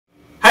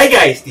Hi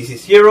guys, this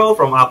is Hero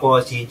from Aqua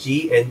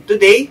CG, and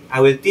today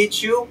I will teach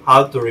you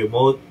how to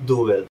remote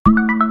Duel.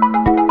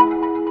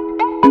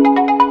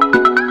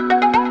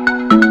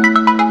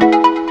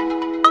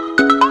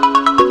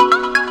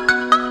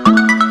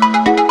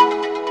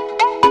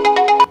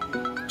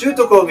 Due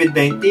to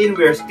COVID-19,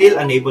 we are still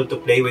unable to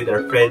play with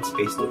our friends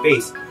face to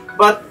face.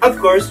 But of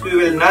course, we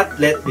will not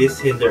let this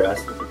hinder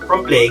us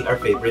from playing our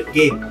favorite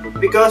game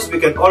because we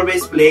can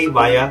always play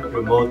via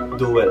remote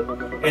Duel.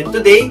 And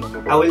today,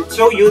 I will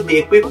show you the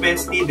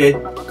equipments needed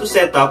to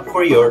set up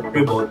for your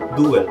remote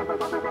Duel.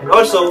 And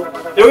also,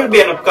 there will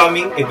be an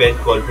upcoming event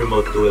called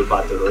Remote Duel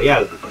Battle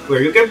Royale,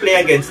 where you can play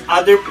against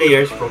other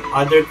players from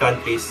other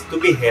countries to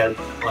be held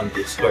on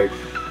Discord.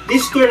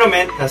 This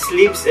tournament has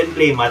sleeves and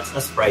playmats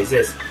as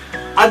prizes.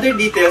 Other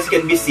details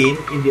can be seen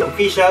in the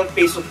official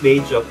Facebook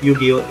page of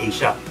Yu-Gi-Oh!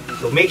 Asia,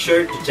 so make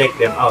sure to check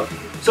them out.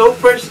 So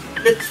first,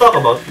 let's talk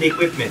about the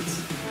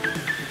equipments.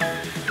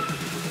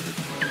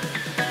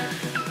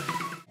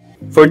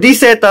 For this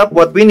setup,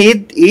 what we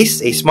need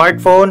is a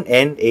smartphone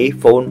and a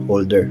phone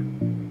holder.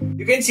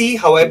 You can see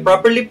how I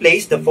properly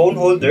place the phone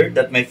holder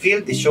that my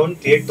field is shown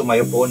clear to my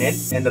opponent,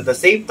 and at the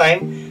same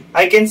time,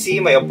 I can see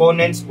my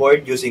opponent's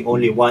board using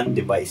only one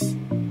device.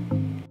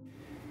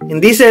 In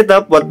this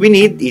setup, what we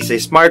need is a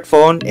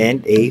smartphone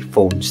and a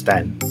phone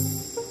stand.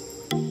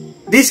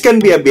 This can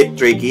be a bit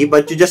tricky,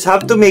 but you just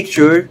have to make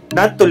sure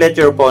not to let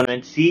your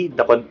opponent see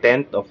the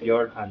content of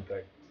your hand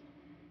card.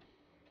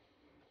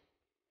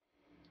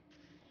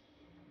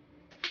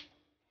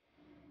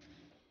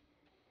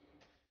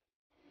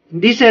 In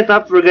this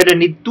setup, we're gonna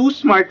need two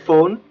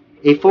smartphones,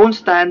 a phone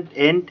stand,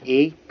 and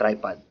a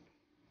tripod.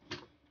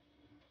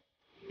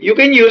 You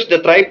can use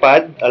the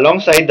tripod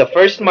alongside the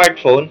first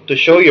smartphone to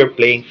show your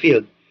playing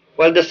field,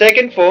 while the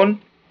second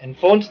phone and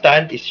phone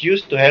stand is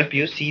used to help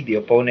you see the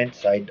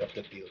opponent's side of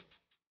the field.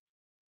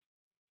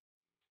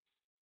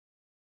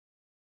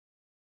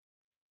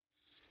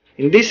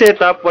 In this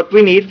setup, what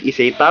we need is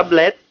a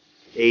tablet,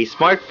 a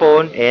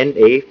smartphone, and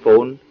a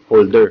phone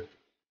holder.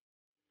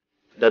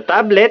 The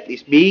tablet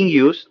is being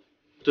used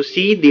to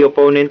see the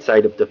opponent's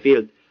side of the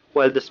field,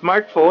 while the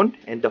smartphone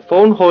and the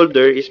phone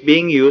holder is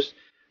being used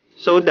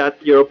so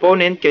that your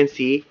opponent can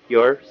see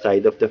your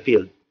side of the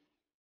field.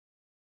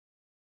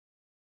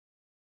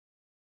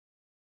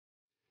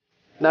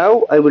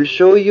 Now, I will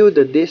show you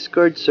the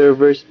Discord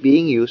servers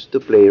being used to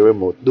play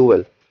Remote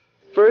Duel.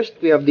 First,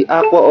 we have the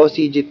Aqua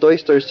OCG Toy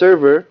Store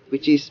server,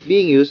 which is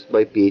being used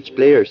by PH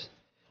players.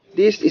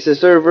 This is a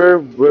server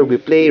where we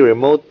play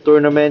remote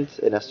tournaments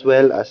and as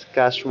well as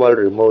casual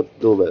remote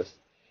duels.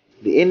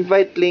 The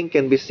invite link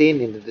can be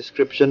seen in the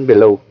description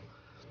below.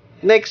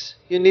 Next,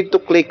 you need to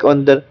click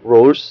on the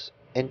roles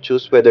and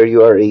choose whether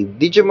you are a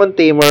Digimon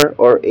Tamer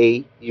or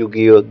a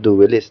Yu-Gi-Oh!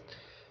 Duelist.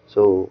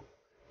 So,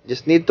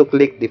 just need to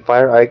click the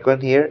fire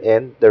icon here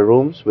and the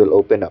rooms will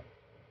open up.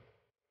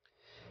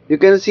 You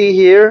can see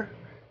here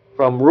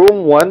from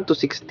room 1 to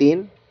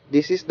 16,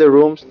 this is the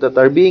rooms that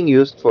are being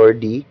used for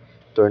the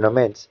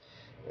tournaments.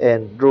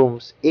 And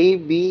rooms A,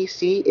 B,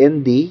 C,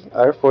 and D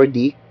are for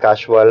the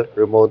casual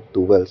remote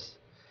duels.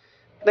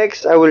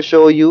 Next, I will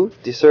show you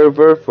the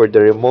server for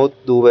the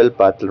Remote Duel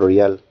Battle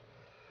Royale.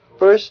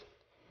 First,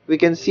 we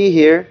can see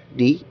here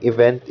the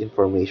event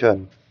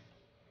information.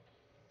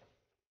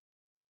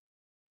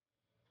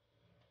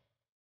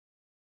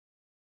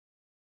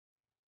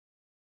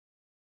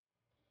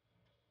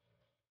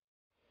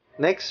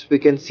 Next, we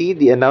can see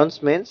the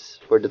announcements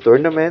for the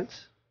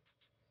tournaments.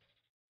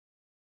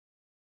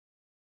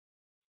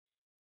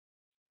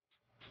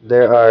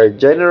 There are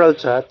general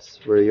chats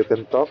where you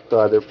can talk to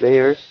other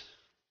players.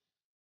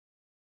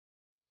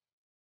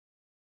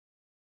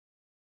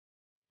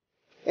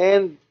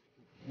 And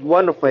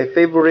one of my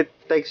favorite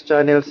text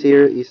channels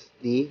here is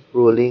the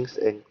rulings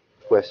and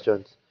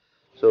questions.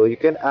 So you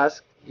can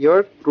ask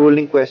your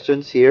ruling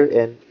questions here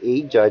and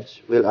a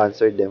judge will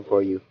answer them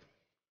for you.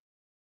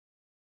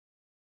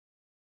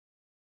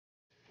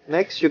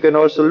 Next, you can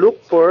also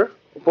look for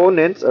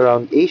opponents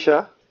around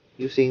Asia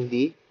using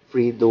the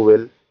free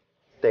duel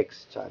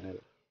text channel.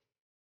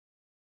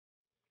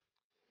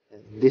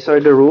 And these are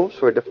the rooms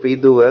for the free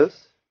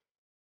duels.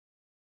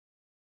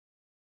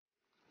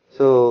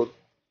 So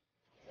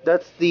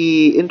that's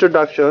the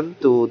introduction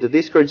to the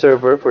Discord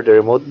server for the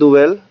Remote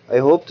Duel. I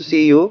hope to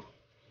see you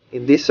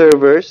in these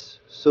servers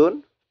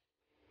soon.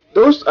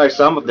 Those are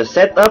some of the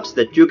setups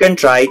that you can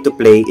try to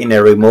play in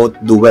a remote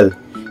duel.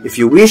 If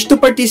you wish to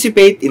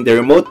participate in the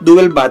Remote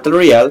Duel Battle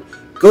Royale,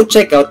 go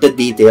check out the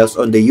details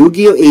on the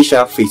Yu-Gi-Oh!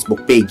 Asia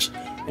Facebook page.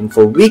 And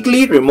for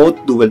weekly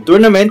Remote Duel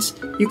tournaments,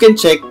 you can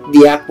check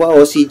the Aqua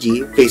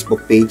OCG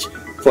Facebook page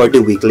for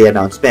the weekly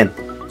announcement.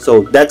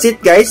 So that's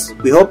it guys,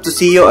 we hope to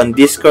see you on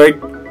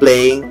Discord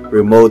playing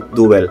Remote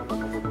Duel.